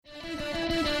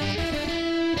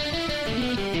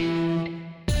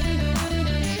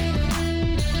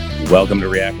Welcome to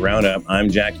React Roundup. I'm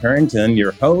Jack Harrington,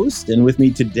 your host, and with me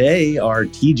today are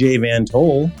TJ Van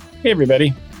Tol. Hey,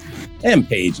 everybody. And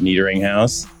Paige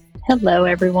Niederinghouse. Hello,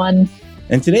 everyone.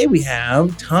 And today we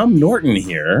have Tom Norton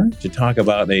here to talk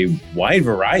about a wide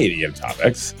variety of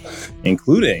topics,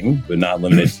 including, but not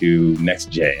limited to,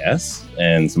 Next.js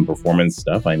and some performance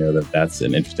stuff. I know that that's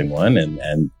an interesting one,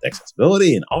 and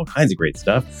accessibility and all kinds of great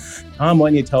stuff. Tom,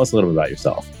 why don't you tell us a little bit about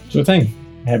yourself? Sure thing.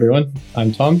 Hey, everyone.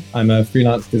 I'm Tom. I'm a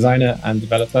freelance designer and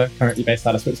developer currently based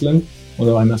out of Switzerland,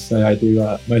 although I must say I do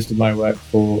most of my work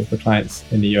for clients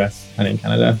in the US and in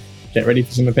Canada. Get ready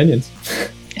for some opinions.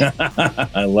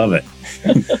 I love it.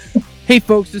 Hey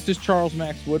folks, this is Charles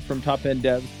Max Wood from Top End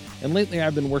Devs, and lately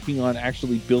I've been working on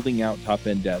actually building out Top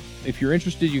End Devs. If you're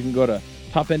interested, you can go to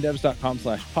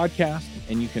topenddevs.com/podcast,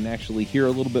 and you can actually hear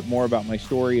a little bit more about my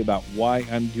story about why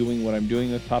I'm doing what I'm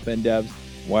doing with Top End Devs,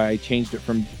 why I changed it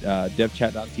from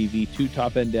devchat.tv to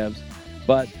Top End Devs.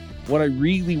 But what I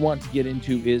really want to get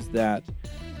into is that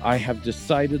I have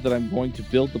decided that I'm going to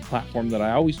build the platform that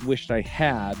I always wished I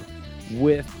had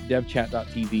with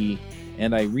devchat.tv,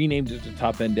 and I renamed it to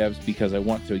Top End Devs because I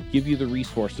want to give you the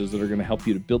resources that are going to help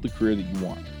you to build the career that you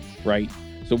want, right?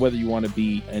 So whether you want to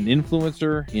be an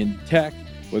influencer in tech,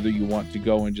 whether you want to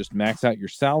go and just max out your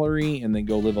salary and then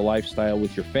go live a lifestyle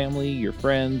with your family, your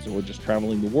friends, or just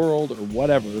traveling the world or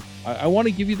whatever, I want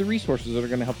to give you the resources that are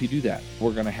going to help you do that.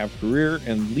 We're going to have career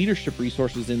and leadership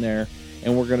resources in there,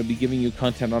 and we're going to be giving you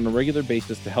content on a regular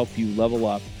basis to help you level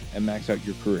up and max out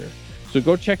your career. So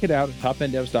go check it out at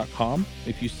topenddevs.com.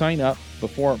 If you sign up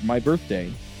before my birthday,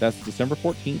 that's December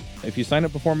 14th. If you sign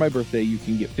up before my birthday, you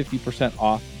can get 50%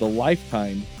 off the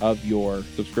lifetime of your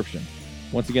subscription.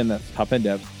 Once again, that's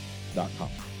topenddevs.com.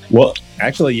 Well,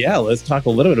 actually, yeah, let's talk a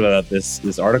little bit about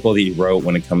this article that you wrote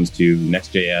when it comes to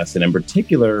Next.js, and in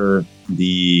particular,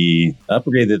 the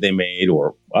upgrade that they made,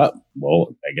 or, I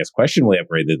guess questionably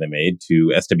upgrade that they made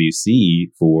to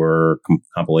SWC for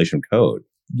compilation code.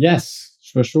 Yes,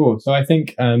 for sure. So I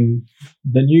think the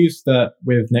news that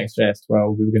with Next.js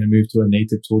 12, we were going to move to a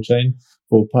native toolchain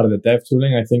for part of the dev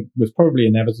tooling, I think was probably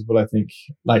inevitable. I think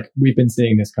we've been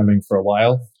seeing this coming for a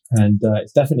while, and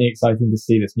it's definitely exciting to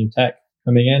see this new tech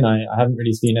coming in. I haven't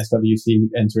really seen SWC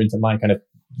enter into my kind of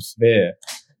sphere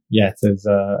yet as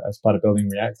part of building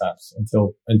React apps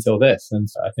until this. And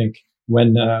so I think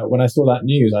when I saw that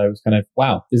news, I was kind of,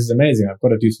 wow, this is amazing. I've got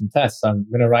to do some tests. I'm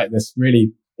going to write this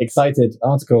really excited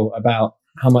article about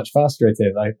how much faster it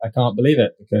is. I can't believe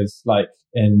it, because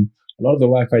in a lot of the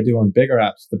work I do on bigger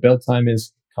apps, the build time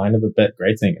is kind of a bit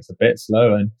grating. It's a bit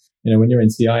slow. And, when you're in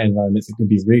CI environments, it can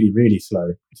be really, really slow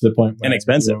to the point where... And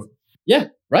expensive. Yeah,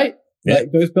 right. Yeah.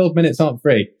 Those build minutes aren't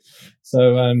free.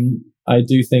 So I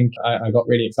do think I got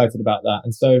really excited about that.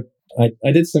 And so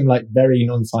I did some very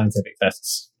non-scientific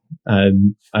tests. I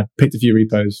picked a few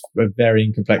repos of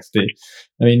varying complexity.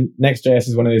 I mean, Next.js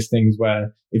is one of those things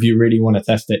where if you really want to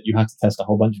test it, you have to test a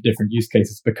whole bunch of different use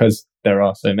cases because there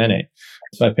are so many.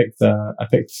 So I picked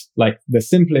the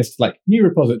simplest new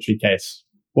repository case.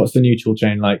 What's the new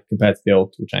toolchain like compared to the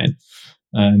old toolchain?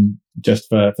 Just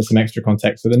for some extra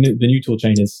context. So the new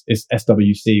toolchain is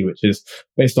SWC, which is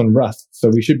based on Rust. So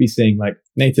we should be seeing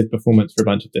native performance for a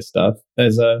bunch of this stuff.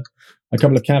 There's a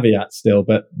couple of caveats still,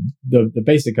 but the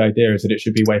basic idea is that it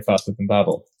should be way faster than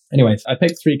Babel. Anyways, I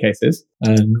picked three cases,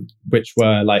 which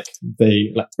were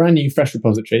the brand new fresh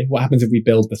repository. What happens if we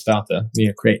build the starter?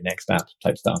 Create next app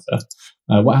type starter.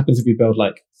 What happens if we build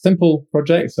simple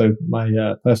projects? So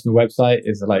my personal website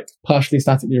is partially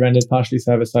statically rendered, partially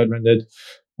server-side rendered.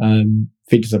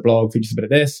 Features a blog, features a bit of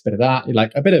this, bit of that,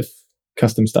 a bit of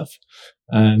custom stuff.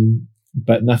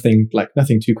 But nothing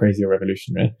too crazy or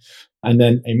revolutionary. And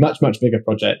then a much, much bigger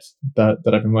project that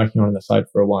I've been working on the side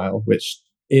for a while, which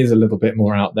is a little bit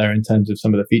more out there in terms of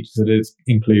some of the features that it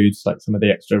includes, some of the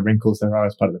extra wrinkles there are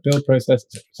as part of the build process,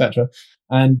 etc.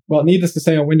 And needless to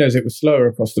say, on Windows, it was slower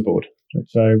across the board,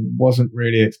 which I wasn't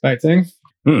really expecting.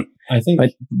 I think,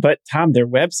 but Tom, their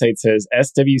website says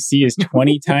SWC is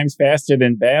 20 times faster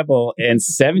than Babel and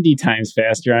 70 times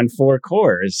faster on 4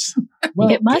 cores. Well,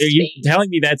 it must are you telling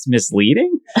me that's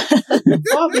misleading?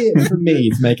 Far be it from me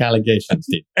to make allegations,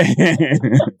 Steve.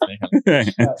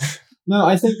 No,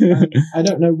 I think I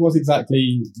don't know what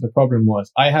exactly the problem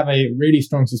was. I have a really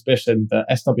strong suspicion that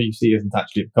SWC isn't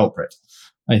actually the culprit.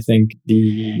 I think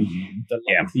the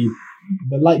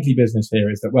likely business here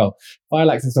is that,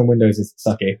 file access on Windows is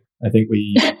sucky. I think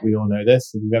we all know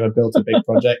this. If you've ever built a big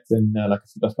project in a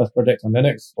C++ project on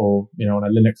Linux, or on a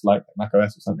Linux like Mac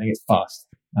OS or something, it's fast.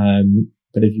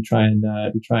 But if you try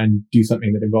and do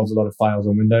something that involves a lot of files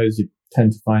on Windows, you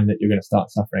tend to find that you're going to start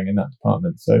suffering in that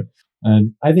department. So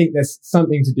And I think there's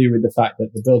something to do with the fact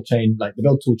that the build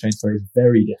tool chain, sorry, is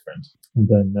very different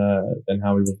than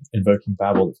how we were invoking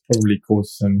Babel. It's probably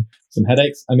caused some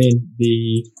headaches. I mean,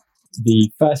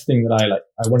 the first thing that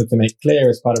I wanted to make clear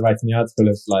as part of writing the article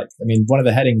is one of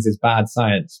the headings is bad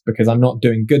science, because I'm not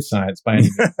doing good science by any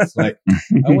means. It's I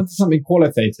wanted something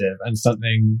qualitative and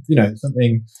something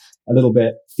a little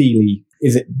bit feely.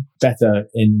 Is it better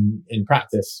in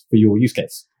practice for your use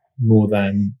case more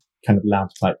than kind of lab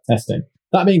type testing?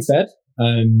 That being said,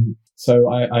 so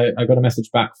I got a message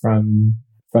back from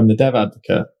the dev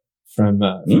advocate from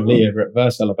Lee over at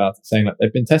Vercel about it, saying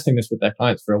they've been testing this with their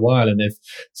clients for a while and they've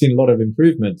seen a lot of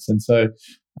improvements. And so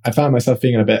I found myself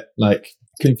feeling a bit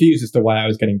confused as to why I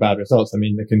was getting bad results. I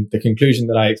mean, the conclusion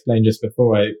that I explained just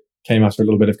before came after a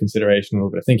little bit of consideration, a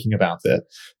little bit of thinking about it,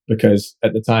 because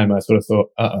at the time I sort of thought,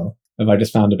 have I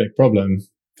just found a big problem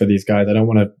for these guys? I don't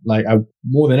want to, I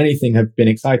more than anything have been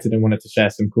excited and wanted to share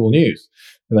some cool news.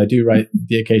 And I do write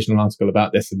the occasional article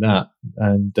about this and that.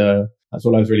 And that's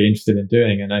all I was really interested in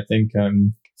doing. And I think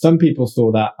some people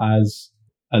saw that as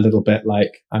a little bit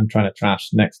like I'm trying to trash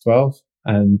Next 12.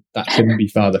 And that couldn't be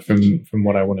farther from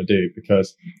what I want to do,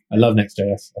 because I love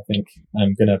Next.js. I think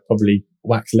I'm going to probably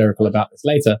wax lyrical about this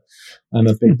later. I'm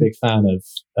a big fan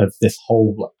of this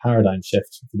whole paradigm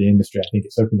shift for the industry. I think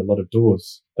it's opened a lot of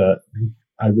doors that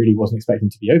I really wasn't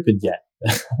expecting to be opened yet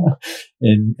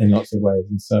in lots of ways.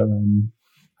 And so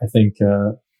I think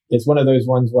it's one of those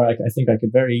ones where I think I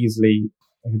could very easily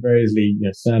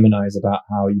sermonize about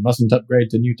how you mustn't upgrade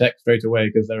to new tech straight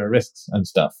away because there are risks and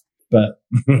stuff. But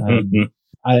I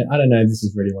don't know. This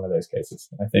is really one of those cases.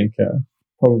 I think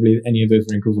probably any of those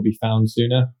wrinkles will be found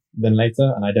sooner than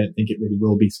later, and I don't think it really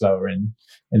will be slower in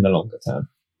the longer term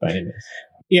by any means.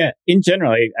 Yeah, in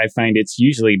general, I find it's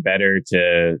usually better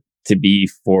to be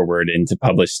forward and to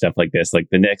publish stuff like this. Like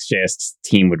the Next.js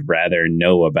team would rather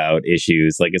know about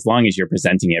issues. Like as long as you're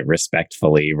presenting it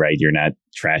respectfully, right? You're not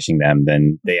trashing them,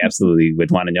 then they absolutely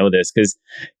would want to know this. Because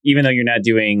even though you're not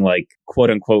doing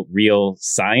quote unquote real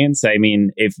science, I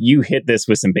mean, if you hit this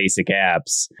with some basic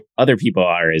apps, other people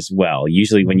are as well.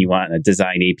 Usually when you want to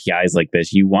design APIs like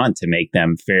this, you want to make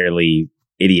them fairly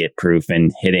idiot proof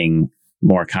and hitting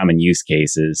more common use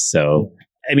cases. So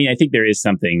I mean, I think there is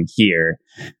something here.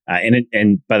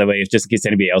 And by the way, if just in case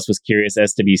anybody else was curious,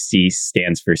 SWC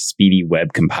stands for Speedy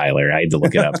Web Compiler. I had to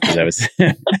look it up because I was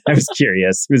I was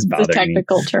curious. It was bothering me. It's a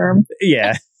technical term.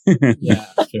 Yeah. Yeah,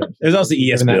 sure. There's also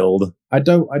ES Build. I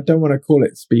don't want to call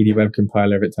it Speedy Web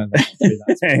Compiler if it turns out to be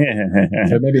that.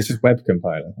 So maybe it's just Web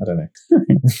Compiler. I don't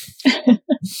know.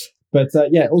 But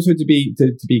also to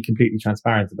be completely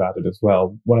transparent about it as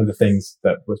well. One of the things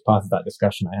that was part of that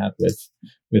discussion I had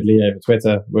with Lee over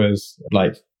Twitter was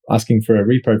asking for a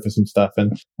repo for some stuff,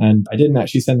 and I didn't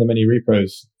actually send them any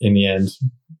repos in the end.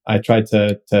 I tried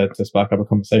to spark up a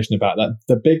conversation about that.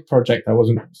 The big project I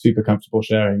wasn't super comfortable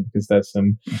sharing because there's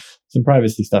some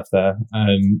privacy stuff there.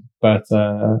 But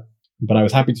I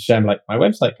was happy to share my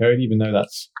website code, even though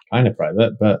that's kind of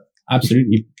private, but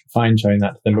absolutely fine showing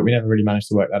that to them, but we never really managed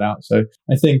to work that out. So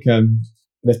I think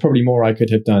there's probably more I could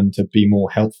have done to be more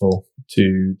helpful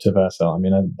to Vercel. I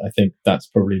mean, I think that's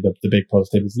probably the big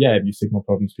positive is, if you signal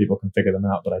problems, people can figure them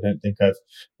out, but I don't think I've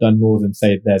done more than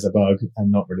say there's a bug and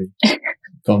not really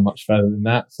gone much further than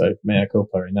that. So mea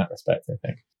culpa in that respect, I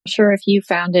think. Sure, if you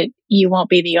found it, you won't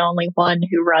be the only one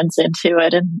who runs into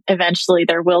it. And eventually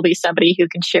there will be somebody who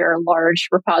can share a large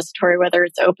repository, whether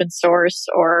it's open source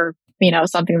or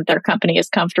something that their company is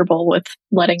comfortable with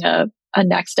letting a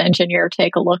Next engineer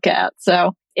take a look at.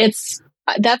 So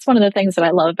that's one of the things that I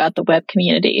love about the web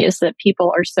community is that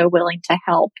people are so willing to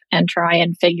help and try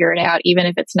and figure it out, even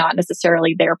if it's not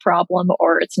necessarily their problem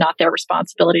or it's not their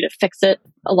responsibility to fix it.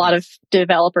 A lot of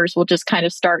developers will just kind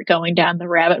of start going down the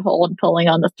rabbit hole and pulling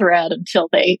on the thread until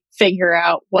they figure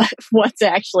out what's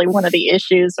actually one of the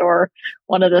issues or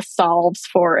one of the solves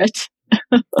for it.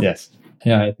 Yes.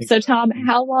 Yeah, I think so. Tom,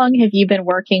 how long have you been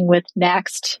working with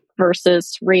Next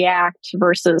versus React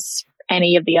versus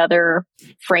any of the other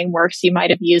frameworks you might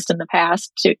have used in the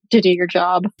past to do your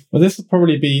job? Well, this will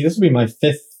be my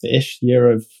fifth-ish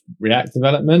year of React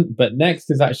development, but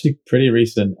Next is actually pretty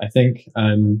recent. I think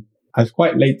I was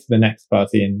quite late to the Next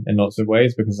party in lots of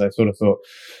ways because I sort of thought,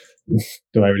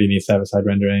 do I really need server-side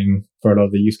rendering for a lot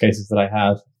of the use cases that I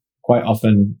had? Quite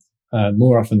often,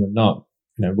 more often than not,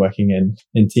 working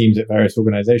in teams at various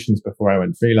organizations before I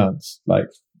went freelance,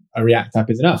 a React app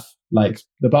is enough.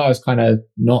 The bar is kind of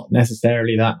not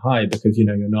necessarily that high because,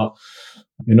 you're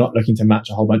not looking to match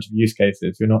a whole bunch of use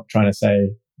cases. You're not trying to say,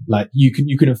 like you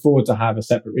can afford to have a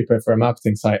separate repo for a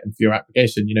marketing site and for your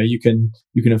application. You can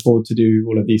afford to do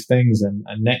all of these things. And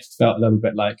Next felt a little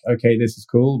bit like, okay, this is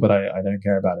cool, but I don't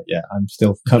care about it yet. I'm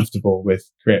still comfortable with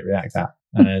Create React App.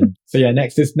 And so yeah,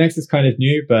 Next is kind of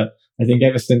new, but I think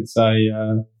ever since I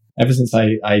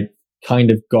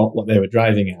kind of got what they were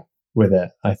driving at with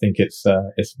it, I think it's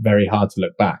very hard to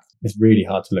look back. It's really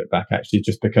hard to look back, actually,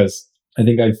 just because I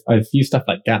think I've used stuff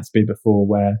like Gatsby before,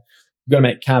 where you've got to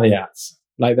make caveats.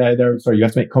 Like you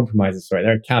have to make compromises. Sorry,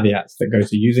 there are caveats that go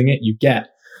to using it. You get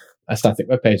a static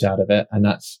web page out of it, and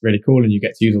that's really cool, and you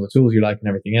get to use all the tools you like and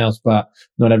everything else, but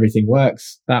not everything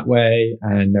works that way,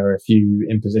 and there are a few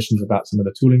impositions about some of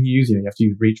the tooling you use. You have to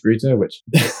use Reach Router, which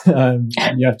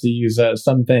you have to use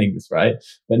some things, right?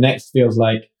 But Next feels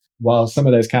like, while some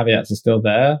of those caveats are still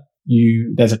there,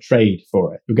 there's a trade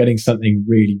for it. You're getting something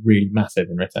really, really massive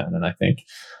in return, and I think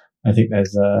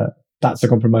that's a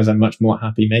compromise I'm much more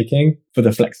happy making for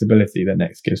the flexibility that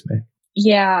Next gives me.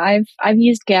 Yeah, I've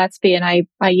used Gatsby, and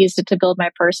I used it to build my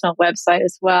personal website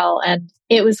as well. And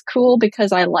it was cool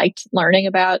because I liked learning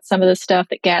about some of the stuff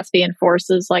that Gatsby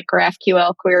enforces, like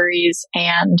GraphQL queries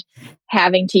and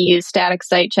having to use static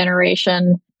site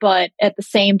generation. But at the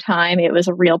same time, it was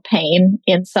a real pain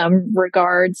in some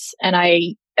regards. And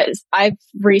I've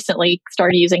recently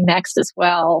started using Next as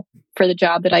well for the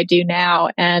job that I do now.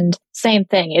 And same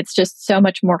thing, it's just so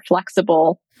much more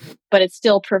flexible, but it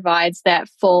still provides that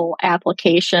full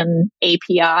application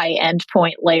API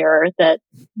endpoint layer that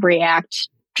React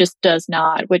just does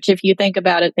not, which if you think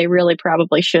about it, they really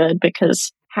probably should,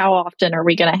 because how often are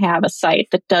we going to have a site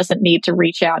that doesn't need to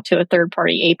reach out to a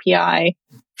third-party API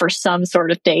for some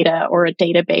sort of data or a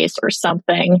database or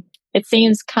something? It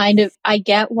seems I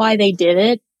get why they did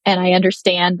it, and I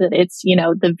understand that it's,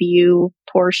 the view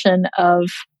portion of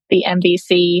the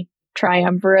MVC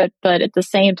triumvirate, but at the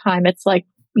same time, it's like,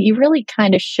 you really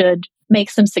kind of should make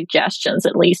some suggestions,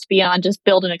 at least beyond just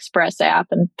build an Express app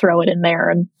and throw it in there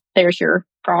and there's your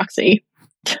proxy.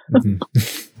 Mm-hmm.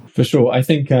 For sure. I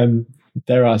think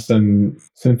there are some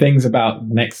things about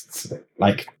Next's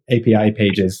like API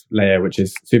pages layer, which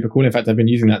is super cool. In fact, I've been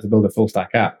using that to build a full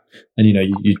stack app. And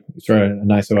you throw a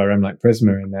nice ORM like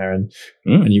Prisma in there, and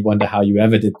you wonder how you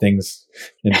ever did things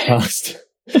in the past.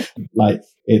 Like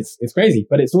it's crazy,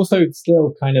 but it's also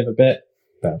still kind of a bit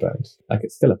bare bones. Like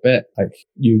it's still a bit like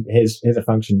here's a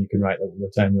function you can write that will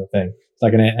return your thing. It's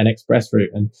like an express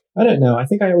route. And I don't know, I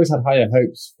think I always had higher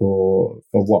hopes for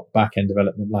what backend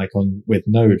development with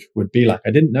Node would be like.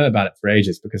 I didn't know about it for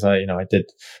ages because I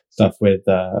did stuff with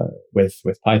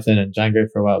Python and Django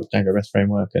for a while, Django REST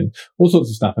framework and all sorts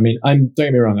of stuff. I mean, don't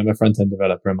get me wrong, I'm a front end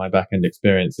developer and my backend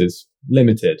experience is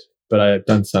limited, but I've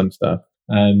done some stuff.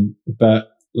 But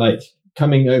like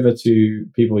coming over to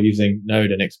people using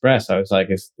Node and Express, I was like,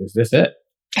 is this it?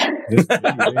 Is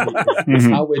this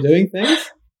how we're doing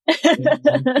things?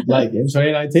 Like in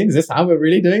 2019, is this how we're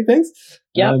really doing things?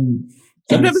 Yep.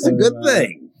 Sometimes it's a good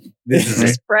thing.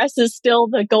 Express is still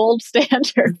the gold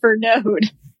standard for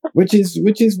Node. which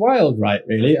is wild, right?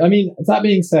 Really. I mean, that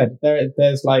being said,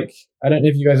 there's like, I don't know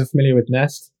if you guys are familiar with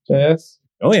Nest.js.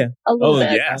 Oh yeah. A little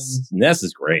bit. Yes. Nest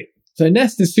is great. So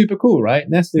Nest is super cool, right?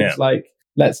 Nest is like,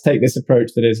 let's take this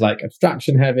approach that is like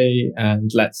abstraction heavy,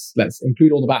 and let's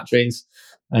include all the batteries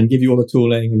and give you all the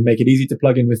tooling and make it easy to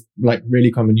plug in with like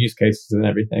really common use cases and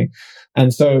everything.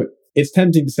 And so it's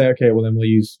tempting to say, okay, well then we'll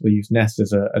use Nest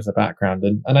as a background.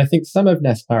 And I think some of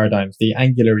Nest paradigms, the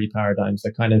Angular-y paradigms,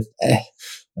 are kind of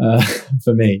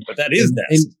for me. But that is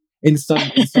Nest. In some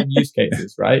use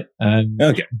cases, right?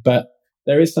 Okay. But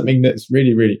there is something that's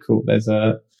really, really cool. There's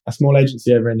a small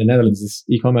agency over in the Netherlands, this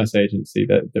e-commerce agency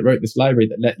that wrote this library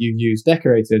that let you use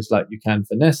decorators like you can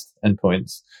for Nest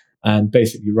endpoints and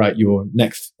basically write your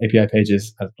Next API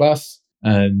pages as a class,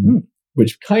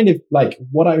 which kind of like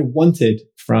what I wanted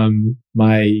from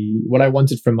my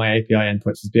API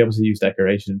endpoints is be able to use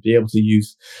decoration, be able to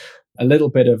use a little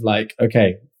bit of like,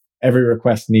 okay, every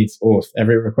request needs auth,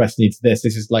 every request needs this.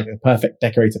 This is like a perfect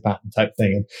decorator pattern type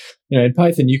thing. And in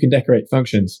Python, you can decorate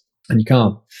functions. And you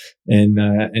can't in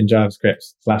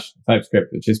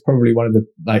JavaScript/TypeScript, which is probably one of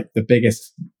the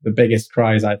biggest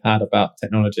cries I've had about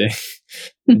technology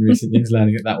in recent years,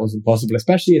 learning that wasn't possible,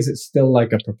 especially as it's still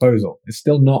like a proposal. It's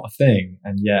still not a thing,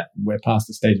 and yet we're past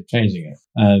the stage of changing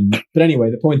it. But anyway,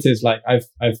 the point is like I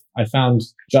found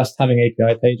just having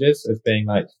API pages as being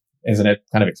like, isn't a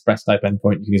kind of Express type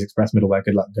endpoint, you can use Express middleware,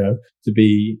 good luck, go, to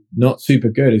be not super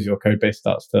good as your code base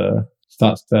starts to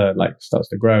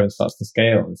grow and starts to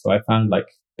scale. And so I found like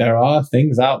there are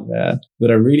things out there that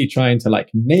are really trying to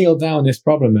like nail down this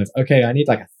problem of, okay, I need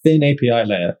like a thin API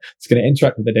layer. It's going to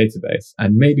interact with the database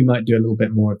and maybe might do a little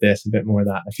bit more of this, a bit more of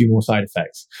that, a few more side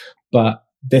effects. But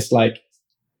this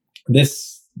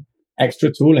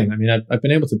extra tooling, I mean, I've been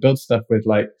able to build stuff with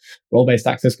like role-based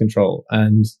access control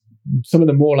and some of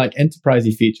the more like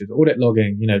enterprisey features, audit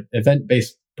logging,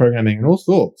 event-based programming and all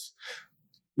sorts,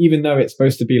 even though it's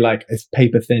supposed to be like a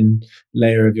paper-thin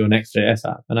layer of your Next.js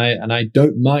app. And I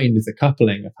don't mind the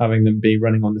coupling of having them be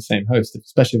running on the same host,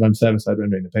 especially if I'm server-side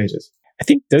rendering the pages. I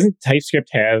think, doesn't TypeScript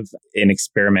have an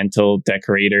experimental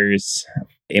decorators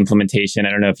implementation?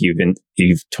 I don't know if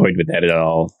you've toyed with that at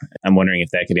all. I'm wondering if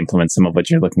that could implement some of what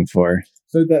you're looking for.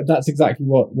 So that's exactly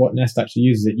what Nest actually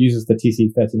uses. It uses the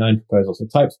TC39 proposal. So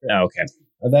TypeScript. Oh, okay.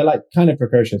 They're like kind of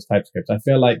precocious TypeScript. I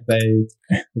feel like the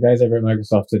guys over at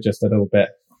Microsoft are just a little bit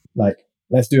like,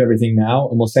 let's do everything now,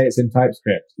 and we'll say it's in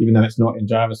TypeScript, even though it's not in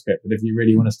JavaScript. But if you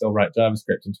really want to still write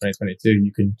JavaScript in 2022,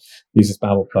 you can use this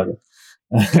Babel plugin.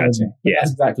 Gotcha. Yeah,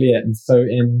 that's exactly it. And so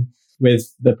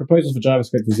with the proposal for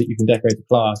JavaScript is that you can decorate a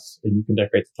class, and you can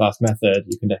decorate a class method,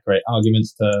 you can decorate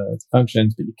arguments to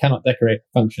functions, but you cannot decorate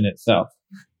the function itself.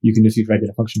 You can just use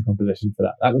regular function composition for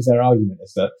that. That was their argument,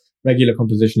 is that regular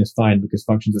composition is fine because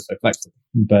functions are so flexible.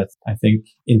 But I think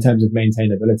in terms of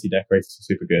maintainability, decorators are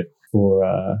super good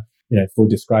for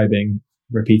describing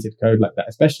repeated code like that,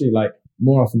 especially like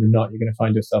more often than not, you're going to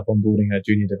find yourself onboarding a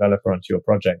junior developer onto your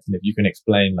project. And if you can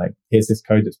explain like, here's this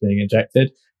code that's being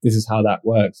injected, this is how that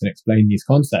works, and explain these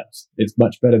concepts, it's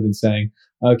much better than saying,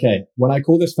 okay, when I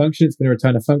call this function, it's going to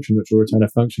return a function, which will return a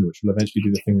function, which will eventually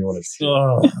do the thing we want to do.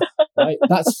 Oh. Right?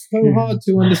 That's so hard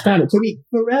to understand. It took me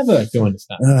forever to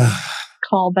understand.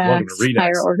 Callbacks,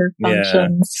 higher order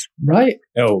functions. Yeah. Right?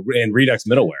 Oh, and Redux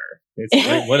middleware. It's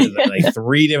like, what is it? Like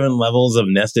 3 different levels of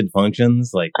nested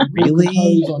functions? Like, really?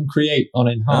 Compose on create on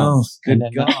enhance. Oh, good and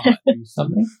then God. Do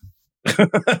something.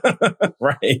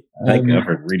 Right. I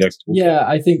covered Redux tool. Yeah,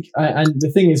 I think, and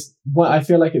the thing is, I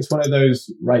feel like it's one of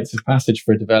those rites of passage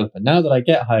for a developer. Now that I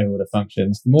get higher order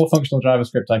functions, the more functional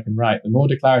JavaScript I can write, the more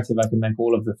declarative I can make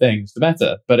all of the things, the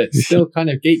better. But it's still kind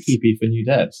of gatekeepy for new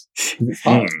devs. It's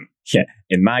hard. Yeah.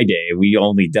 In my day, we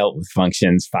only dealt with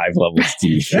functions 5 levels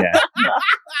deep. Yeah.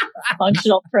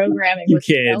 Functional programming was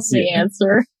the only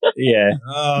answer. Yeah.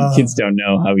 Kids don't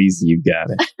know how easy you got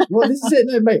it. Well, this is it.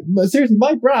 No, mate, seriously,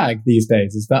 my brag these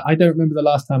days is that I don't remember the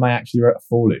last time I actually wrote a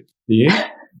for loop. Do you?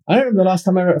 I don't remember the last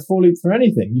time I wrote a for loop for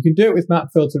anything. You can do it with map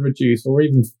filter reduce, or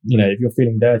even, if you're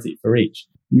feeling dirty, for each.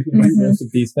 You can do most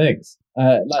of these things.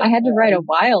 I had to write a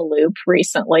while loop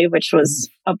recently, which was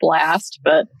a blast,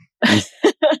 but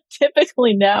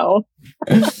typically no.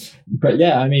 But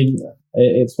yeah, I mean,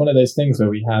 it's one of those things where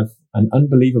we have an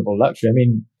unbelievable luxury. I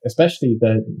mean, especially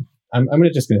I'm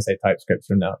just going to say TypeScript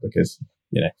from now because,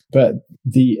 but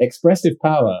the expressive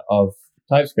power of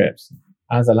TypeScript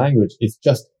as a language is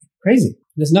just crazy.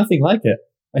 There's nothing like it.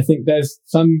 I think there's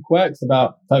some quirks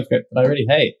about TypeScript that I really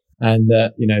hate and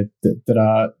that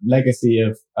are legacy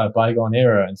of a bygone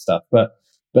era and stuff. But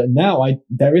now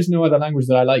there is no other language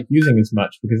that I like using as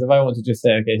much, because if I want to just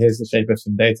say, okay, here's the shape of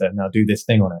some data, now do this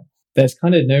thing on it, there's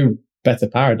kind of no better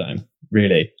paradigm,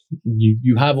 really.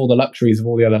 You have all the luxuries of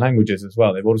all the other languages as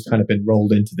well. They've all just kind of been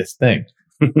rolled into this thing.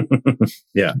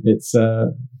 Yeah. It's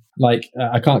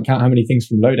I can't count how many things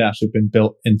from Lodash have been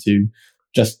built into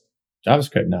just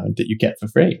JavaScript now that you get for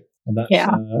free. And that's,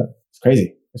 it's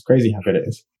crazy. It's crazy how good it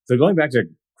is. So going back to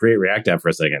Create React App for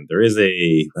a second, there is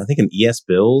I think an ES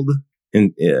build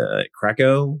in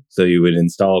Krakow. So you would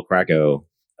install Krakow,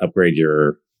 upgrade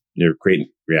your Create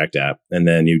React App, and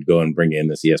then you'd go and bring in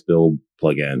this ES build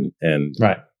plugin. And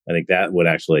right. I think that would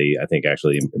actually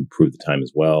improve the time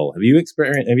as well. Have you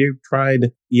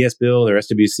tried ES build or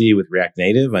SWC with React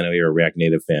Native? I know you're a React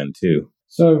Native fan too.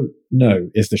 So no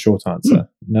is the short answer.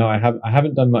 No, I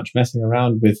haven't done much messing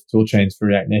around with tool chains for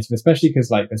React Native, especially because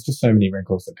there's just so many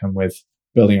wrinkles that come with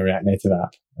building a React Native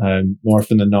app. More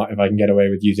often than not, if I can get away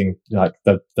with using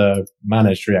the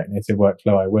managed React Native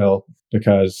workflow, I will,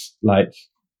 because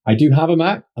I do have a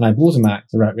Mac and I bought a Mac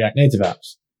to write React Native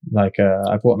apps. I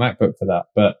bought a MacBook for that,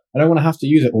 but I don't want to have to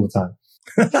use it all the time.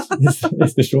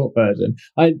 It's the short version.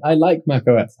 I like Mac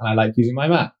OS and I like using my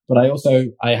Mac, but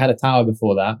I had a tower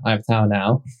before that. I have a tower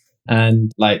now.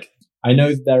 And I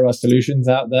know there are solutions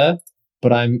out there,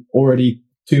 but I'm already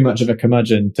too much of a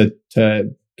curmudgeon to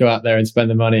go out there and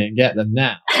spend the money and get them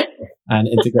now and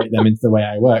integrate them into the way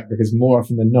I work, because more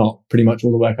often than not, pretty much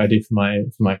all the work I do for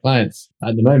my clients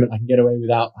at the moment, I can get away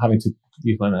without having to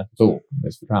use my Mac at all.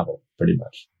 It's for travel, pretty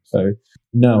much. So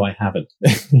no, I haven't.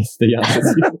 Is the answer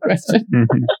to your question.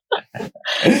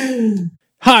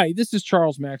 Hi, this is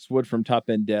Charles Max Wood from Top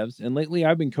End Devs, and lately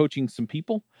I've been coaching some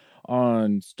people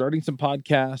on starting some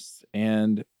podcasts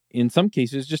and in some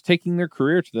cases just taking their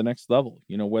career to the next level.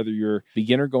 You know, whether you're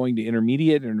beginner going to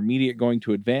intermediate going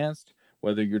to advanced,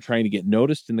 whether you're trying to get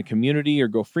noticed in the community or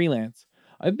go freelance,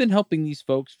 I've been helping these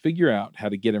folks figure out how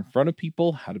to get in front of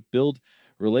people, how to build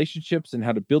relationships, and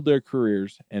how to build their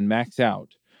careers and max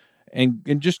out and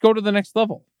just go to the next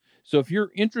level. So if you're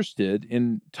interested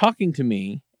in talking to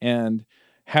me and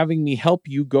having me help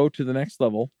you go to the next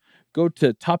level, go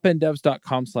to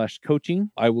topenddevs.com/coaching.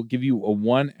 I will give you a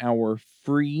 1-hour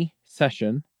free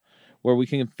session where we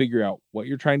can figure out what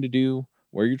you're trying to do,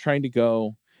 where you're trying to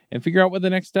go, and figure out what the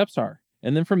next steps are.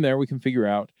 And then from there, we can figure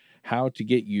out how to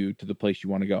get you to the place you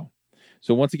want to go.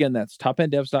 So once again, that's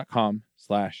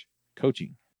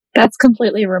topenddevs.com/coaching. That's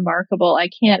completely remarkable. I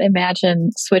can't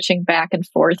imagine switching back and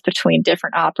forth between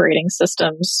different operating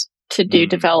systems to do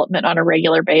development on a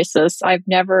regular basis. I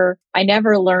never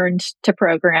learned to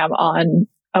program on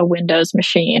a Windows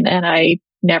machine, and I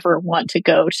never want to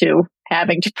go to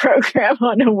having to program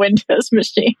on a Windows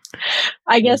machine.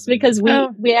 I guess because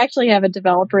we actually have a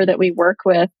developer that we work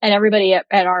with, and everybody at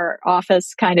our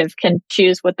office kind of can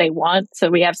choose what they want. So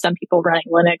we have some people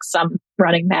running Linux, some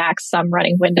running Mac, some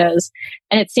running Windows.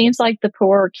 And it seems like the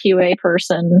poor QA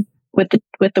person with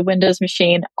the Windows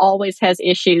machine always has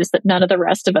issues that none of the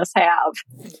rest of us have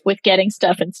with getting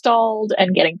stuff installed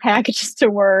and getting packages to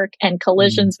work and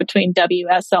collisions between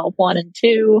WSL 1 and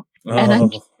 2.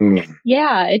 And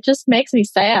it just makes me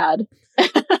sad.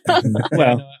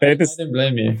 Well, I didn't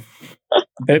blame you.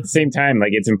 But at the same time,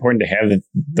 like, it's important to have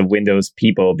the Windows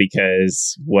people,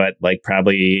 because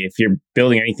probably if you're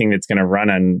building anything that's going to run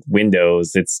on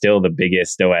Windows, it's still the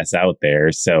biggest OS out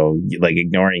there. So like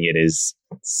ignoring it is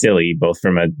silly, both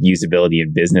from a usability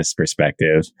and business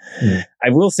perspective. I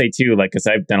will say too, like, because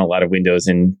I've done a lot of Windows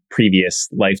in previous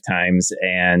lifetimes,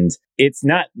 and it's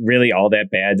not really all that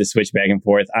bad to switch back and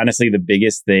forth. Honestly, the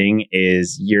biggest thing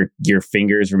is your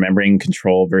fingers remembering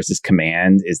control versus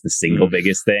command is the single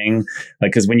biggest thing.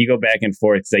 Like, because when you go back and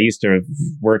forth, because I used to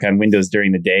work on Windows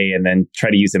during the day and then try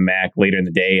to use a Mac later in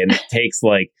the day, and it takes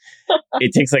like a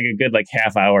good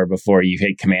half hour before you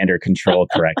hit command or control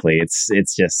correctly.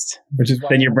 It's just, which is why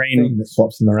then your brain that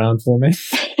swaps them around for me.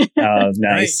 Oh,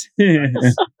 nice.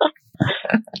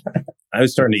 I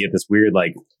was starting to get this weird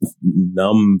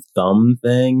numb thumb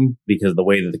thing because the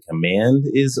way that the command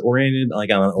is oriented, like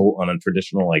on a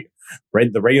traditional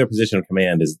the regular position of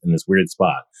command is in this weird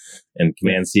spot, and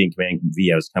Command C and Command V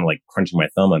I was kind of crunching my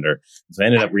thumb under, so I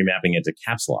ended up remapping it to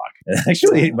caps lock. And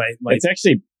actually, it's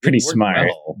actually pretty smart.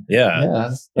 Well.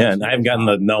 Yeah, and I haven't gotten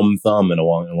the numb thumb in a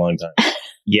long time.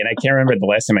 Yeah, and I can't remember the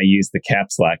last time I used the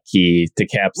caps lock key to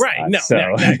caps lock. Right, no, so.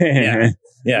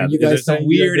 Yeah. There's some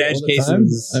weird edge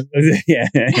cases. Yeah.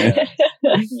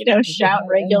 Shout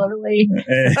regularly.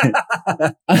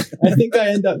 I think I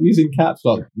end up using caps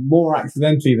lock more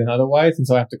accidentally than otherwise, and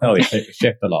so I have to concentrate the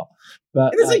shift a lot.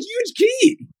 But it's a huge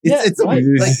key. It's right.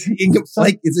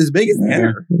 It's as big as the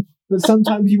enter. But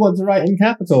sometimes you want to write in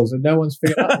capitals, and no one's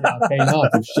figured out the arcane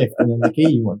art of shift and then the key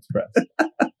you want to press.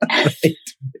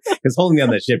 Because holding down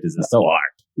that shift is so hard.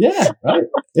 Yeah, right.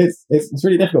 It's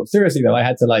really difficult. Seriously though, I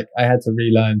had to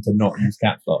relearn to not use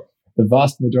caps lock. The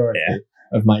vast majority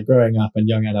of my growing up and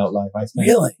young adult life, I spent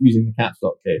using the caps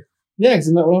lock key. Yeah, because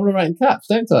I want to write in caps,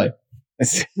 don't I?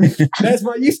 There's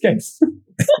my use case.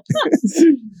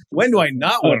 When do I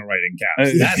not want to write in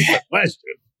caps? That's the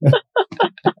question.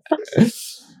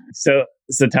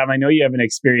 So Tom, I know you haven't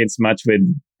experienced much with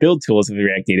build tools of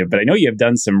React Native, but I know you have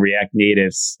done some React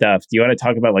Native stuff. Do you want to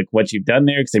talk about what you've done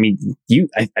there? Because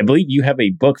I believe you have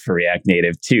a book for React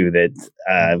Native too that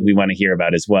we want to hear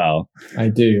about as well. I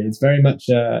do. It's very much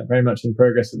in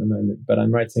progress at the moment, but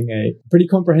I'm writing a pretty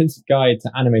comprehensive guide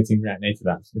to animating React Native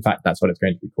apps. In fact, that's what it's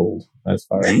going to be called as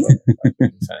far as I'm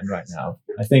concerned right now.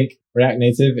 I think React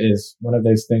Native is one of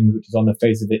those things which is on the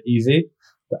face of it easy,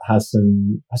 but has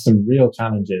some real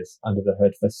challenges under the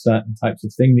hood for certain types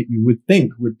of thing that you would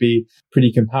think would be pretty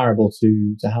comparable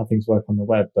to how things work on the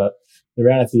web. But the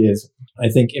reality is, I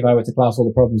think if I were to class all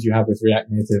the problems you have with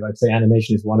React Native, I'd say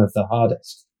animation is one of the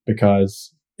hardest,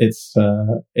 because it's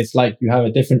like you have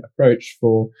a different approach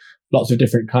for lots of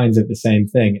different kinds of the same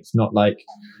thing. It's not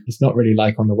really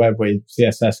like on the web where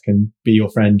CSS can be your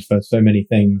friend for so many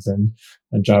things and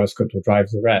JavaScript will drive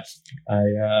the rest.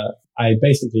 I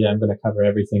basically am going to cover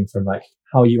everything from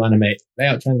how you animate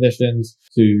layout transitions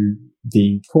to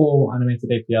the core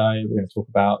animated API. We're going to talk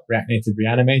about React Native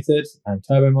Reanimated and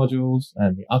turbo modules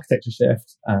and the architecture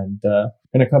shift and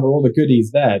going to cover all the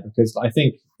goodies there, because I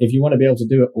think if you want to be able to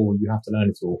do it all, you have to learn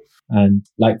it all. And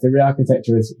like the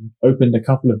re-architecture has opened a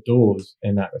couple of doors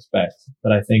in that respect.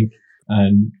 But I think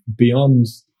beyond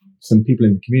some people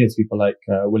in the community, people like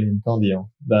William Tandillon,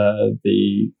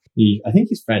 I think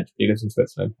he's French, he lives in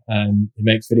Switzerland, and he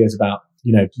makes videos about,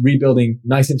 rebuilding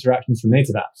nice interactions from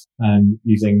native apps and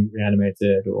using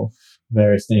Reanimated or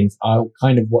various things are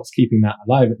kind of what's keeping that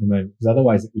alive at the moment, because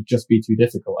otherwise it would just be too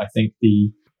difficult. I think a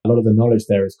lot of the knowledge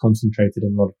there is concentrated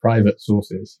in a lot of private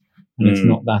sources, and it's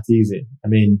not that easy. I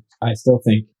mean, I still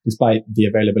think, despite the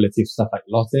availability of stuff like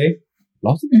Lottie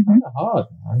is kind of hard,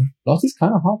 man. Lottie's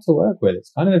kind of hard to work with.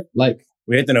 It's kind of like,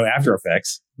 we have to know After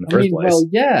Effects in the first place. Well,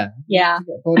 yeah. Yeah. You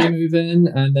get body moving,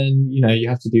 and then, you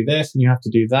have to do this and you have to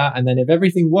do that. And then if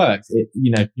everything works,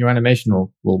 your animation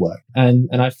will work. And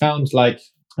I found, like,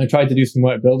 I tried to do some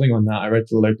work building on that. I wrote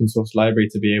a little open source library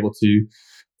to be able to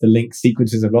link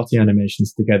sequences of Lottie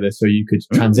animations together so you could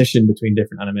transition between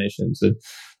different animations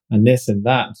and this and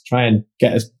that to try and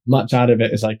get as much out of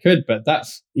it as I could. But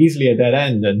that's easily a dead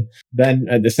end. And then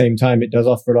at the same time, it does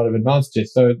offer a lot of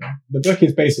advantages. So the book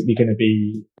is basically going to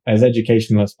be as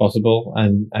educational as possible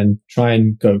and try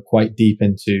and go quite deep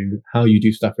into how you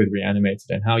do stuff with Reanimated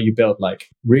and how you build like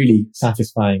really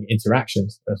satisfying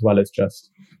interactions as well as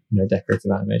just, decorative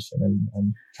animation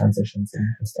and transitions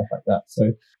and stuff like that.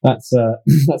 So that's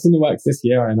in the works this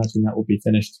year. I imagine that will be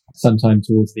finished sometime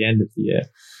towards the end of the year.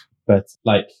 But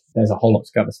there's a whole lot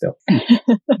to cover still.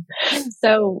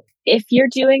 So if you're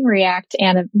doing React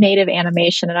native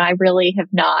animation, and I really have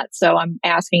not, so I'm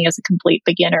asking as a complete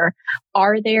beginner,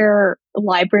 are there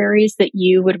libraries that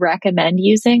you would recommend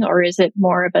using, or is it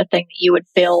more of a thing that you would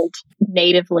build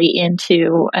natively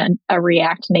into a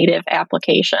React native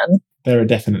application? There are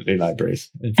definitely libraries.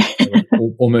 In fact, I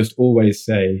would almost always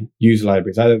say use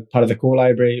libraries, either part of the core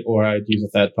library or I'd use a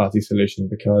third-party solution,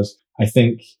 because I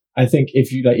think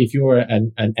if you're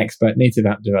an expert native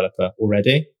app developer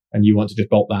already and you want to just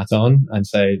bolt that on and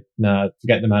say, no,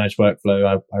 forget the managed workflow,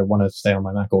 I want to stay on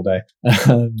my Mac all day,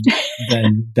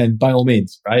 then by all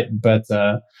means, right? But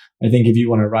I think if you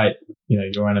want to write,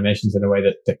 your animations in a way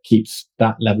that keeps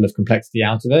that level of complexity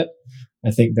out of it, I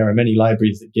think there are many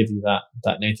libraries that give you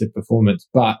that native performance,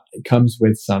 but it comes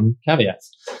with some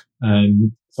caveats.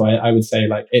 So I would say,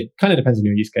 like, it kind of depends on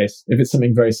your use case. If it's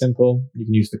something very simple, you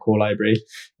can use the core library.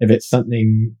 If it's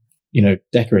something,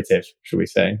 decorative, should we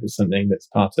say, if it's something that's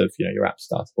part of, your app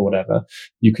startup or whatever,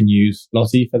 you can use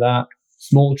Lottie for that.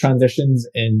 Small transitions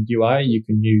in UI, you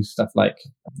can use stuff like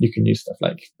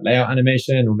layout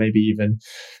animation, or maybe even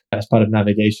as part of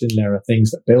navigation, there are things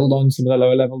that build on some of the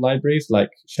lower level libraries, like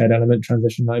shared element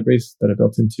transition libraries that are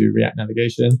built into React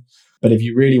navigation. But if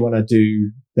you really want to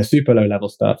do the super low level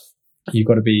stuff, you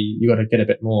got to get a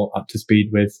bit more up to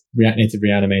speed with React Native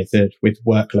Reanimated, with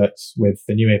worklets, with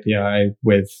the new API,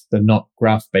 with the not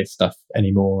graph based stuff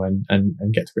anymore, and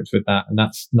get to grips with that. And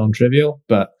that's non-trivial,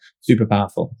 but super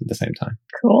powerful at the same time.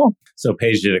 Cool. So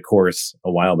Paige did a course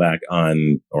a while back I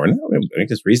think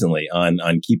just recently on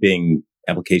keeping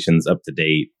applications up to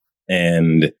date.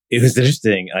 And it was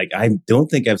interesting. Like, I don't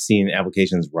think I've seen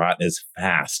applications rot as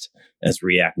fast as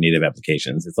React native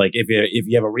applications. It's like if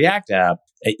you have a React app,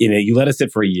 you let it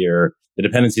sit for a year, the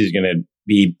dependency is going to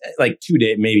be like 2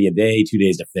 days, maybe a day, 2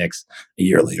 days to fix. A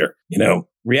year later,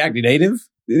 React native,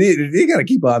 they got to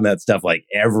keep on that stuff like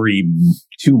every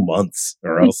 2 months,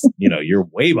 or else you're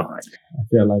way behind. I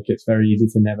feel like it's very easy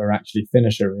to never actually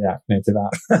finish a React native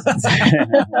app.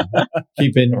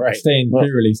 Staying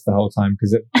pre-release the whole time,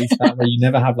 because at least that way you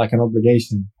never have like an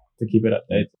obligation to keep it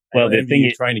updated. Well, the thing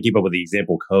is trying to keep up with the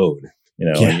example code,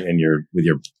 and with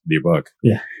your book.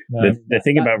 Yeah. The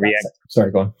thing about React.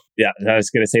 Sorry, go on. Yeah, I was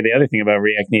going to say the other thing about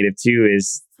React Native too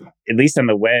is, at least on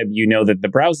the web, that the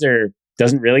browser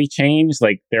doesn't really change.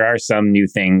 Like, there are some new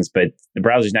things, but the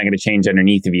browser's not going to change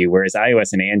underneath of you. Whereas iOS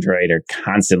and Android are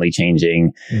constantly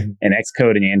changing. Mm-hmm. And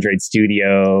Xcode and Android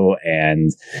Studio and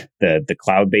the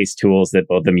cloud-based tools that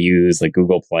both of them use, like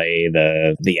Google Play,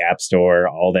 the App Store,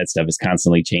 all that stuff is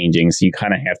constantly changing. So you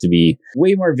kind of have to be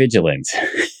way more vigilant.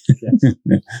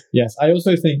 Yes. I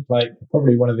also think, like,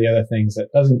 probably one of the other things that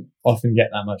doesn't often get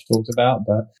that much talked about,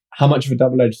 but how much of a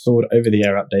double-edged sword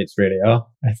over-the-air updates really are.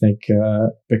 I think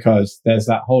because there's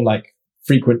that whole like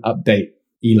frequent update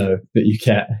ELO that you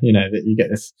get, that you get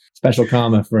this special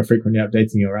karma for frequently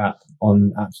updating your app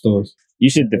on app stores. You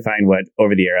should define what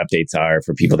over-the-air updates are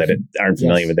for people that aren't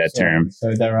familiar with that term.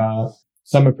 So there are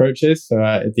some approaches. So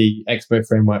the Expo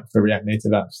framework for React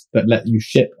Native apps that let you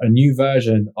ship a new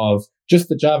version of just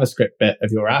the JavaScript bit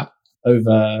of your app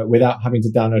over without having to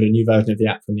download a new version of the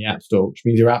app from the App Store, which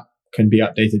means your app can be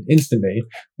updated instantly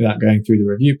without going through the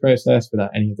review process,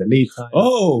 without any of the lead time.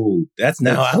 Oh, that's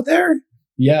now out there?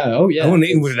 Yeah. Oh, yeah. I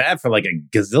wouldn't with that for like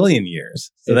a gazillion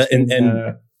years. So that, and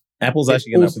Apple's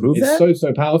actually going to approve that? It's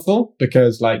so powerful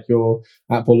because like your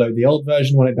app will load the old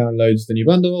version when it downloads the new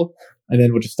bundle, and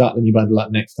then we'll just start the new bundle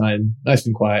up next time, nice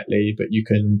and quietly. But you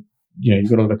can, you've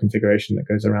got all the configuration that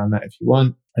goes around that if you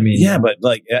want. I mean, yeah, but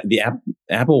like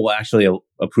Apple will actually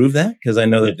approve that because I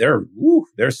know that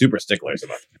they're super sticklers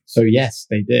about it. So yes,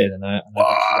 they did, and I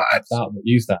out that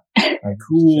use that.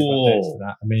 Cool.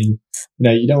 That. I mean,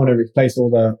 you don't want to replace all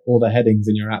the headings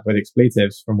in your app with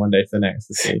expletives from one day to the next.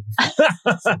 To see.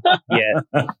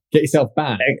 Yeah, get yourself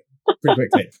banned pretty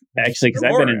quickly. Actually, because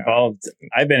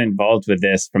I've been involved with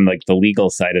this from like the legal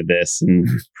side of this in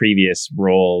previous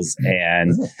roles,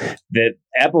 and that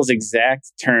Apple's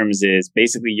exact terms is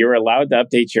basically you're allowed to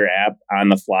update your app on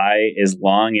the fly as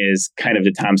long as, kind of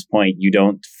to Tom's point, you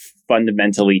don't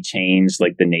fundamentally change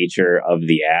like the nature of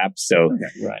the app. So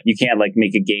you can't like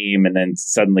make a game and then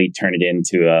suddenly turn it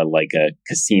into a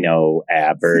casino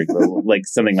app or like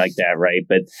something like that, right?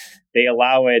 But they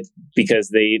allow it because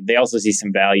they also see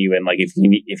some value in like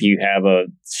if you have a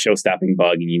show-stopping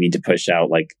bug and you need to push out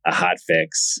like a hot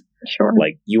fix, sure,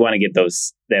 like you want to get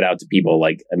that out to people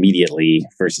like immediately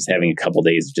versus having a couple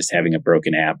days of just having a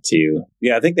broken app too.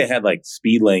 Yeah, I think they had like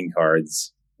speed lane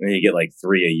cards. And you get like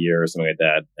 3 a year or something like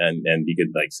that. And you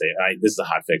could like say, this is a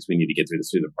hot fix. We need to get through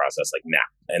the process like now.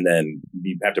 And then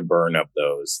you have to burn up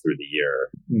those through the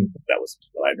year. That was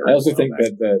what I heard. I also think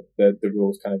that the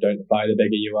rules kind of don't apply the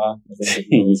bigger you are. I think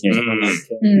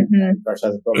Brush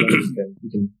has a problem.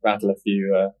 You can rattle a few,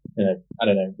 I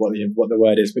don't know what the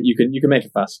word is, but you can make a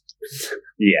fuss.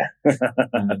 Yeah.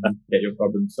 Get your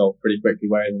problem solved pretty quickly.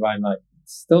 Whereas if I'm like,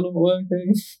 still not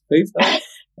working, please stop.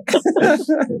 It's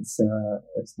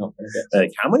not going to get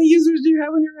like, how many users do you have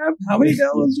in your app? How many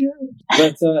downloads do you have?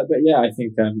 But yeah, I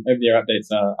think over-the-air updates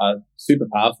are super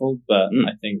powerful, but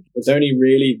I think it's only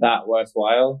really that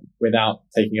worthwhile without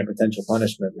taking a potential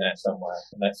punishment there somewhere,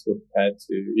 unless you're prepared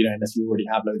to, unless you already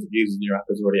have loads of users and your app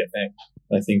is already a thing.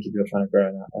 But I think if you're trying to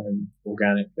grow that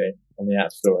organically on the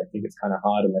App Store, I think it's kind of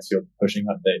hard unless you're pushing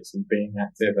updates and being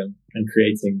active and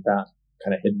creating that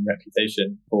kind of hidden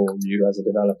reputation for you as a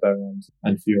developer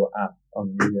and for your app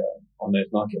on those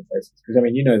marketplaces. Because they're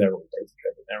all data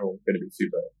driven. They're all going to be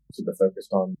super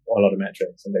focused on a lot of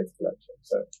metrics and data collection.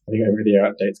 So I think over-the-air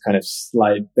updates kind of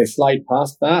slide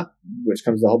past that, which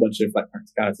comes with a whole bunch of like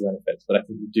practicality benefits. But I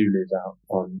think you do lose out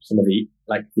on some of the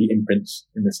imprints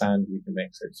in the sand you can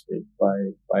make, so to speak,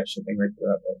 by shipping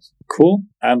regular updates. Cool.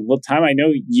 Well, Tom, I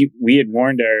know we had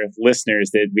warned our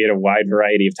listeners that we had a wide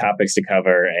variety of topics to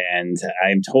cover, and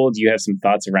I'm told you have some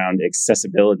thoughts around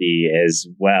accessibility as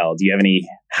well. Do you have any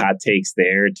hot takes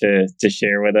there to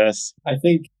share with us? I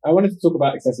think I wanted to talk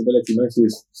about accessibility mostly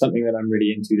as something that I'm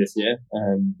really into this year,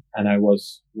 and I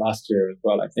was last year as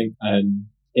well. I think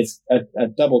it's a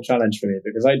double challenge for me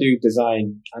because I do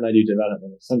design and I do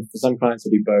development. For some clients I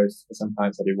do both, for some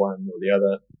clients I do one or the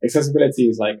other. Accessibility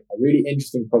is like a really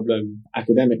interesting problem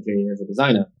academically as a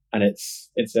designer, and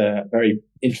it's a very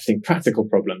interesting practical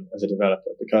problem as a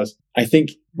developer, because I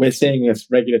think we're seeing this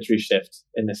regulatory shift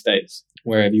in the States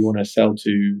where if you want to sell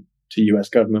to US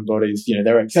government bodies,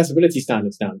 there are accessibility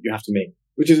standards now that you have to meet,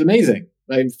 which is amazing.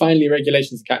 Finally,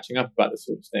 regulations are catching up about this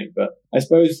sort of thing. But I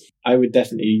suppose I would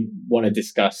definitely want to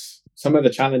discuss some of the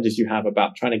challenges you have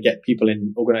about trying to get people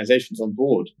in organizations on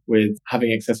board with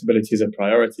having accessibility as a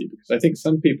priority. Because I think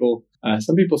some people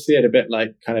see it a bit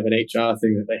like kind of an HR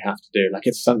thing that they have to do. Like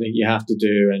it's something you have to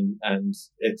do and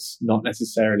it's not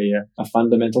necessarily a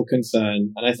fundamental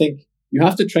concern. And I think you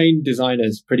have to train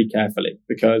designers pretty carefully,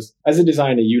 because as a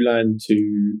designer, you learn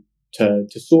to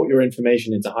sort your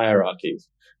information into hierarchies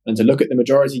and to look at the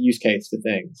majority use case for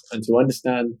things and to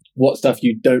understand what stuff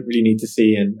you don't really need to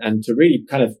see and to really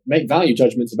kind of make value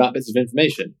judgments about bits of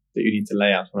information that you need to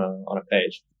lay out on a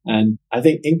page. And I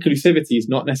think inclusivity is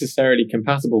not necessarily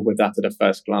compatible with that at a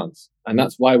first glance. And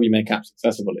that's why we make apps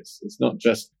accessible. It's not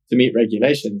just to meet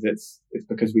regulations. It's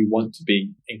because we want to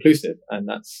be inclusive. And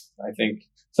that's, I think,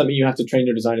 something you have to train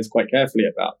your designers quite carefully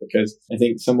about, because I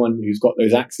think someone who's got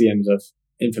those axioms of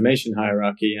information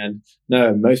hierarchy and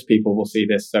no, most people will see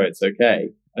this, so it's okay,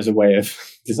 as a way of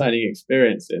designing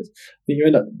experiences, I think you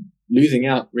end up losing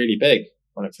out really big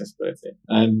on accessibility.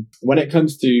 When it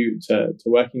comes to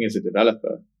working as a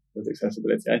developer with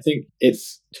accessibility, I think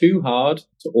it's too hard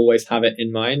to always have it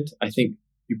in mind.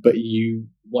 But you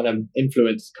want to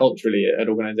influence culturally at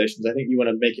organizations. I think you want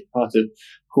to make it part of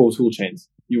core tool chains.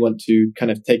 You want to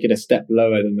kind of take it a step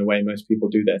lower than the way most people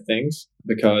do their things,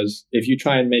 because if you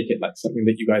try and make it like something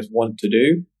that you guys want to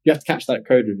do, you have to catch that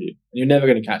code review. And you're never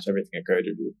going to catch everything at code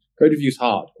review. Code review's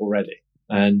hard already.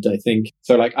 And I think,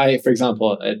 so like for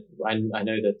example, I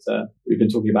know that we've been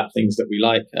talking about things that we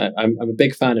like. I'm a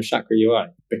big fan of Chakra UI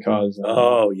because...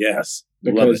 oh, yes.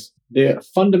 Because the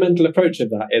fundamental approach of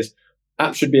that is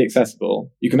apps should be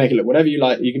accessible. You can make it look whatever you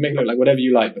like. You can make it look like whatever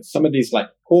you like. But some of these like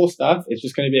core stuff is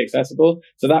just going to be accessible.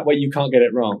 So that way you can't get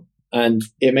it wrong. And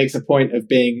it makes a point of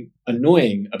being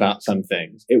annoying about some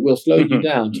things. It will slow you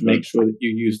down to make sure that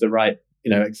you use the right,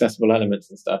 accessible elements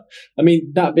and stuff. I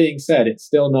mean, that being said, it's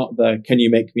still not the, can you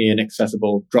make me an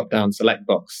accessible drop-down select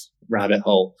box rabbit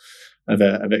hole of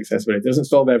accessibility. It doesn't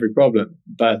solve every problem.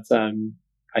 But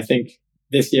I think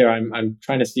this year I'm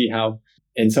trying to see how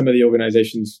in some of the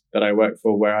organizations that I work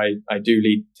for where I do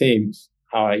lead teams,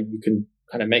 how you can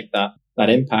kind of make that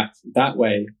impact that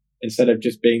way instead of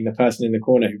just being the person in the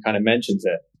corner who kind of mentions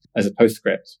it as a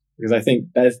postscript. Because I think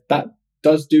that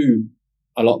does do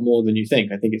a lot more than you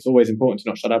think. I think it's always important to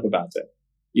not shut up about it,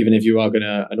 even if you are going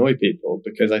to annoy people,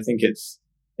 because I think it's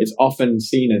often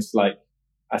seen as like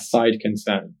a side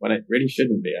concern when it really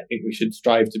shouldn't be. I think we should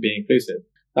strive to be inclusive.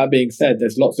 That being said,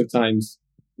 there's lots of times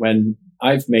when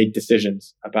I've made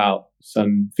decisions about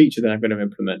some feature that I'm going to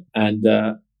implement, and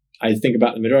I think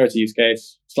about the majority use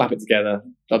case, slap it together,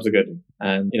 jobs are good,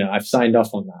 and I've signed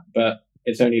off on that. But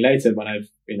it's only later when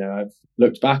I've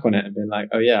looked back on it and been like,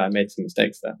 oh yeah, I made some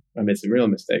mistakes there. I made some real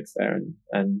mistakes there,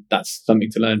 and that's something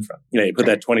to learn from. You put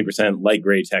that 20% light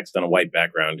gray text on a white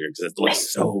background because it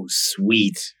looks so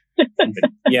sweet, but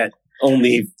yet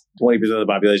only 20% of the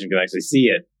population can actually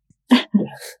see it.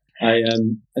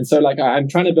 And so like I'm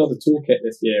trying to build a toolkit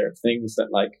this year of things that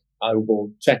like I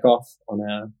will check off on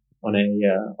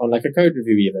like a code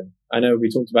review even. I know we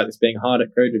talked about this being hard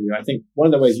at code review. I think one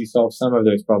of the ways you solve some of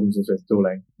those problems is with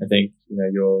tooling. I think,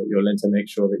 your linter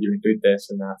makes sure that you include this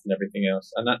and that and everything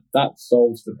else. And that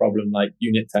solves the problem like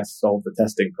unit tests solve the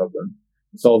testing problem.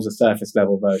 It solves a surface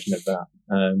level version of that.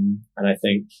 And I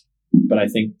think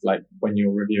like when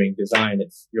you're reviewing design,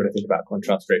 you got to think about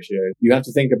contrast ratios. You have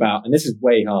to think about, and this is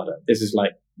way harder. This is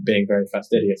like being very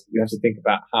fastidious. You have to think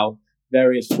about how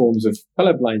various forms of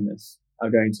color blindness are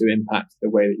going to impact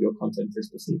the way that your content is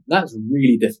perceived. That's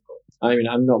really difficult. I mean,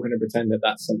 I'm not going to pretend that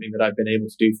that's something that I've been able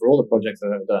to do for all the projects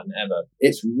I've ever done ever.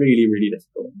 It's really, really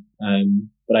difficult.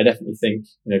 But I definitely think,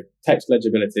 text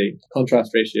legibility,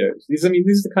 contrast ratios. These are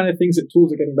the kind of things that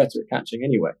tools are getting better at catching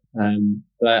anyway.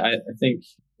 But I think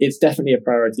it's definitely a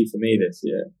priority for me this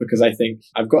year because I think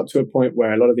I've got to a point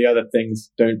where a lot of the other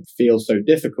things don't feel so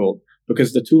difficult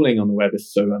because the tooling on the web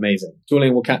is so amazing.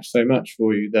 Tooling will catch so much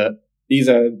for you that these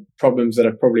are problems that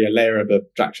are probably a layer of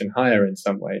abstraction higher in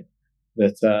some way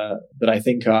that I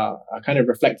think are kind of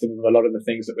reflective of a lot of the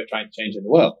things that we're trying to change in the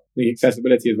world. The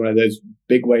accessibility is one of those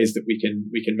big ways that we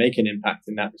can make an impact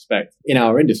in that respect in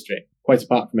our industry, quite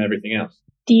apart from everything else.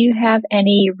 Do you have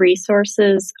any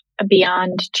resources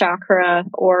beyond Chakra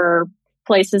or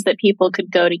places that people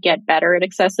could go to get better at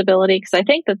accessibility? Because I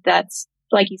think that's,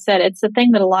 like you said, it's a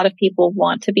thing that a lot of people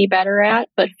want to be better at,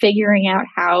 but figuring out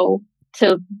how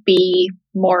to be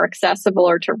more accessible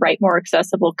or to write more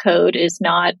accessible code is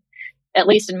not, at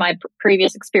least in my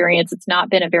previous experience, it's not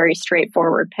been a very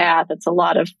straightforward path. It's a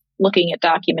lot of looking at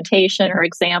documentation or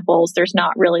examples. There's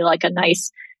not really like a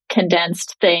nice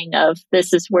condensed thing of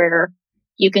this is where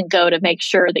you can go to make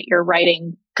sure that you're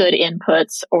writing good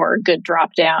inputs or good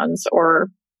drop downs or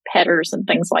headers and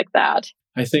things like that.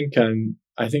 I think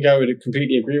I would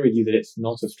completely agree with you that it's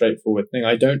not a straightforward thing.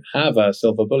 I don't have a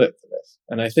silver bullet for this.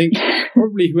 And I think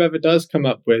probably whoever does come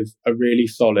up with a really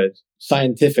solid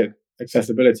scientific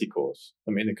accessibility course,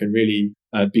 that can really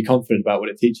be confident about what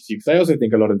it teaches you. Because I also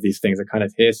think a lot of these things are kind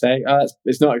of hearsay.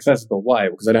 It's not accessible. Why?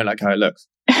 Because I don't like how it looks.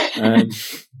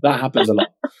 That happens a lot.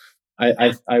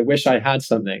 I wish I had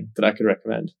something that I could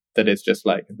recommend that is just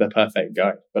like the perfect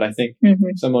guide. But I think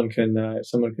someone can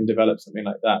develop something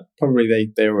like that.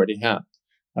 Probably they already have.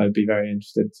 I would be very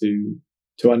interested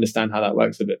to understand how that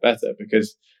works a bit better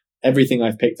because everything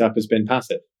I've picked up has been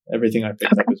passive. Everything I've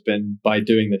picked up has been by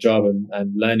doing the job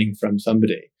and learning from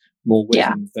somebody more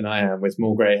wisdom than I am with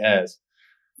more grey hairs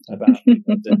about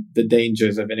the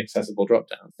dangers of inaccessible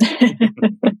drop-downs.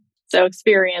 So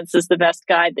experience is the best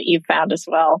guide that you've found as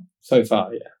well. So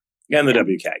far, yeah. And the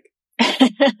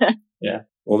WCAG. Yeah.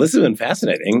 Well, this has been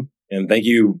fascinating. And thank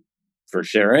you for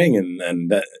sharing. And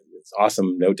that it's an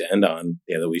awesome note to end on,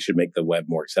 that we should make the web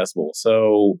more accessible.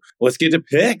 So let's get to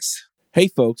picks. Hey,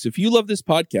 folks, if you love this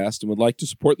podcast and would like to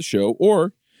support the show,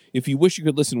 or if you wish you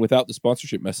could listen without the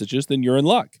sponsorship messages, then you're in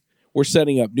luck. We're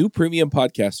setting up new premium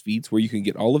podcast feeds where you can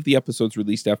get all of the episodes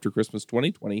released after Christmas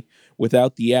 2020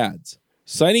 without the ads.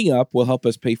 Signing up will help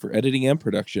us pay for editing and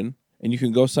production, and you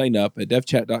can go sign up at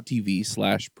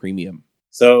devchat.tv/premium.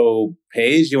 So,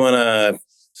 Paige, you want to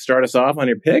start us off on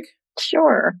your pick?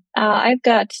 Sure. I've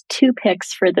got 2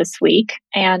 picks for this week,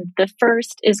 and the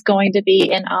first is going to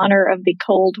be in honor of the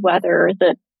cold weather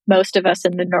that most of us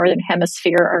in the Northern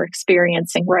Hemisphere are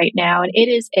experiencing right now, and it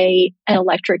is an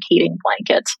electric heating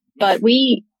blanket. But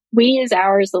we use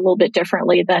ours a little bit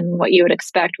differently than what you would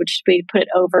expect, which would be put it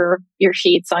over your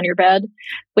sheets on your bed.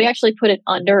 We actually put it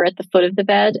under at the foot of the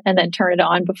bed and then turn it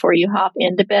on before you hop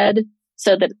into bed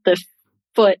so that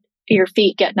your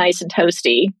feet get nice and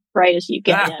toasty right as you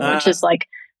get in, which is like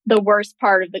the worst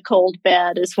part of the cold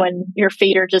bed is when your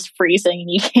feet are just freezing and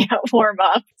you can't warm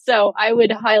up. So I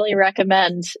would highly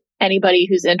recommend anybody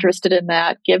who's interested in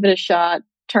that, give it a shot,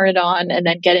 turn it on, and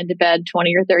then get into bed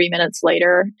 20 or 30 minutes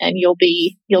later, and you'll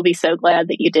be so glad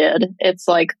that you did. It's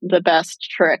like the best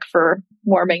trick for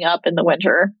warming up in the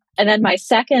winter. And then my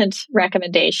second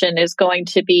recommendation is going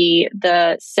to be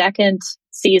the second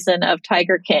season of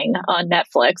Tiger King on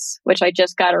Netflix, which I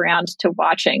just got around to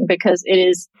watching because it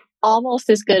is almost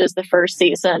as good as the first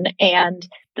season. And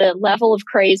the level of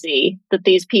crazy that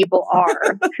these people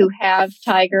are who have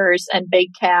tigers and big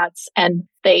cats, and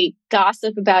they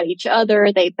gossip about each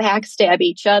other, they backstab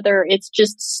each other. It's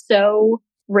just so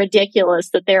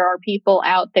ridiculous that there are people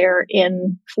out there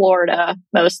in Florida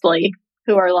mostly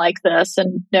who are like this,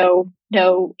 and no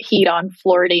heat on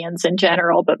Floridians in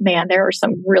general, but man, there are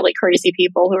some really crazy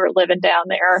people who are living down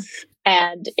there.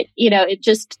 And,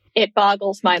 it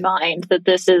boggles my mind that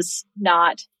this is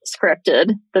not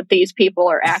scripted, that these people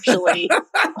are actually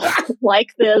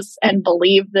like this and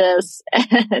believe this.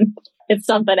 And it's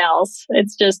something else.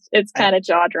 It's kind of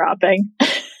jaw dropping.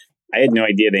 I had no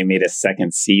idea they made a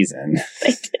second season.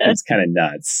 It's kind of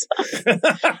nuts.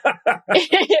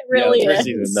 It really is.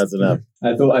 Season, that's enough.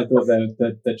 I thought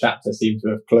the chapter seemed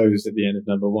to have closed at the end of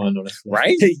number 1, honestly.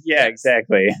 Right? Yeah,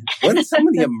 exactly. Wasn't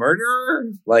somebody a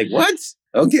murderer? Like, what?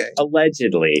 Okay.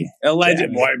 Allegedly. Alleged. Yeah.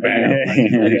 I'm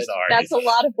sorry. That's a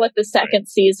lot of what the second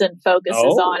season focuses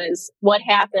on, is what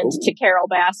happened to Carol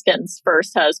Baskin's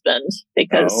first husband,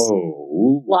 because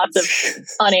lots of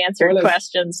unanswered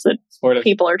questions that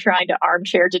people are trying to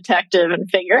armchair detective and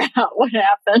figure out what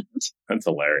happened. That's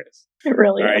hilarious. It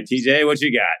really All right, is. TJ, what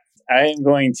you got? I'm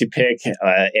going to pick,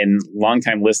 and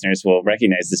longtime listeners will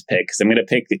recognize this pick, because I'm going to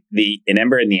pick the An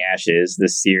Ember in the Ashes,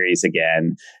 this series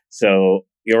again. So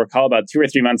you'll recall about 2 or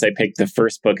 3 months, I picked the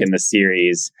first book in the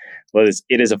series.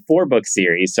 It is a 4-book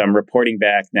series, so I'm reporting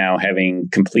back now, having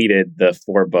completed the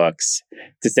 4 books,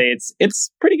 to say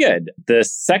it's pretty good. The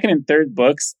second and third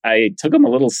books, I took them a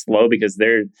little slow because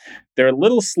they're a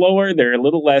little slower, they're a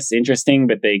little less interesting,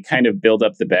 but they kind of build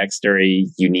up the backstory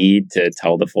you need to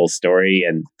tell the full story.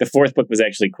 And the 4th book was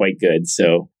actually quite good,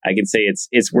 so I can say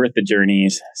it's worth the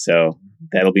journeys. So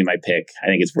that'll be my pick. I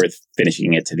think it's worth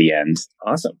finishing it to the end.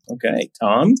 Awesome. Okay,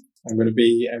 Tom. I'm going to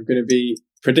be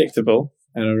predictable,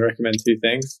 and I'll recommend 2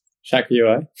 things. Shaku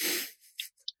UI.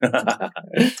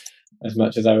 As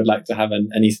much as I would like to have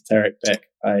an esoteric pick,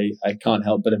 I can't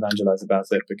help but evangelize about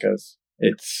it because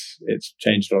it's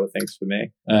changed a lot of things for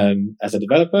me as a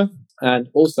developer. And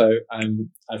also,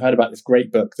 I've heard about this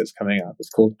great book that's coming up.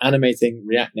 It's called Animating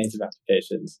React Native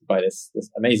Applications by this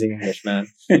amazing English man.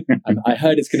 I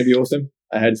heard it's going to be awesome.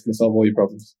 I heard it's going to solve all your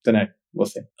problems. Don't know. We'll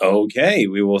see. Okay,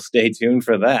 we will stay tuned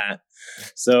for that.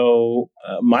 So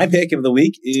my pick of the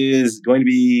week is going to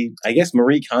be, I guess,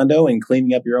 Marie Kondo and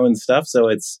cleaning up your own stuff. So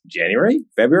it's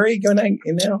February going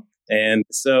in now. And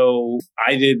so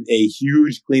I did a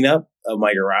huge cleanup of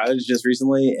my garage just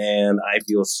recently, and I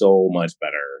feel so much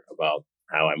better about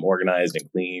how I'm organized and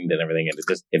cleaned and everything. And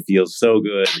it feels so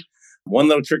good. One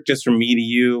little trick just from me to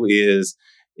you is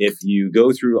if you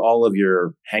go through all of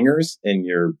your hangers in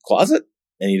your closet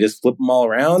and you just flip them all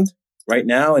around right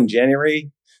now in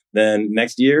January, then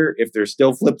next year, if they're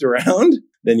still flipped around,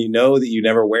 then you know that you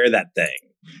never wear that thing.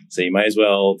 So you might as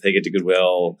well take it to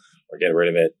Goodwill or get rid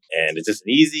of it. And it's just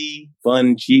an easy,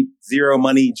 fun, cheap, zero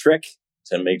money trick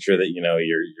to make sure that, you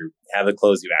have the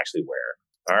clothes you actually wear.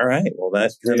 All right. Well,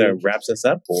 that kind of wraps us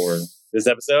up for this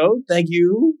episode. Thank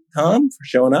you, Tom, for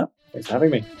showing up. Thanks for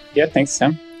having me. Yeah, thanks,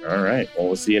 Tom. All right. Well,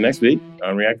 we'll see you next week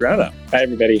on React Roundup. Bye,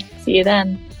 everybody. See you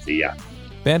then. See ya.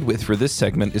 Bandwidth for this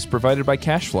segment is provided by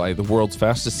CacheFly, the world's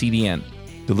fastest CDN.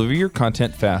 Deliver your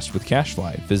content fast with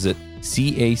CacheFly. Visit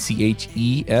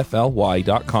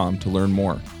CACHEFLY.com to learn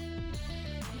more.